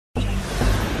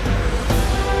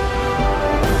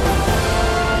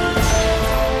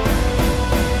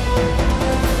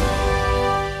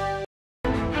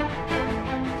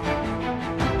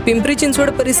पिंपरी चिंचवड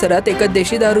परिसरात एका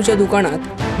देशी दारूच्या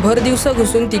दुकानात भर दिवसा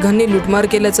घुसून तिघांनी लूटमार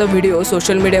केल्याचा व्हिडिओ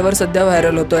सोशल मीडियावर सध्या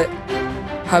व्हायरल होतोय।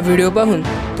 हा व्हिडिओ पाहून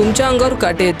तुमच्या अंगावर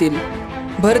काटे येतील।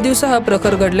 भर दिवसा हा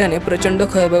प्रकार घडल्याने प्रचंड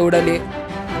खळबळ उडाली।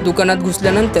 दुकानात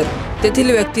घुसल्यानंतर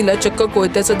तेथील व्यक्तीला चक्क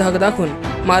कोयत्याचा धाक दाखवून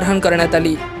मारहाण करण्यात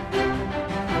आली।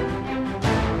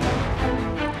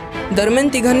 दरम्यान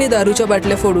तिघांनी दारूच्या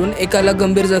बाटल्या फोडून एकाला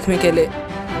गंभीर जखमी केले।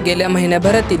 गेल्या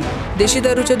महिन्याभरातील देशी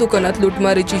दारूच्या दुकानात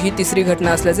लूटमारीची ही तिसरी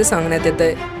घटना असल्याचे सांगण्यात येत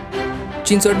आहे।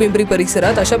 चिंचवड पिंपरी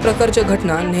परिसरात अशा प्रकारच्या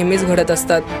घटना नेहमीच घडत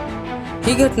असतात।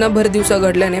 ही घटना भर दिवसा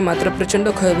घडल्याने मात्र प्रचंड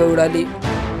खळबळ उडाली।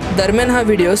 दरम्यान हा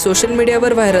व्हिडिओ सोशल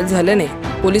मीडियावर व्हायरल झाल्याने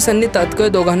पोलिसांनी तात्काळ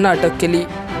दोघांना अटक केली।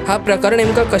 हा प्रकार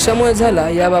नेमका कशामुळे झाला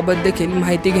याबाबत देखील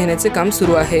माहिती घेण्याचे काम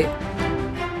सुरू आहे।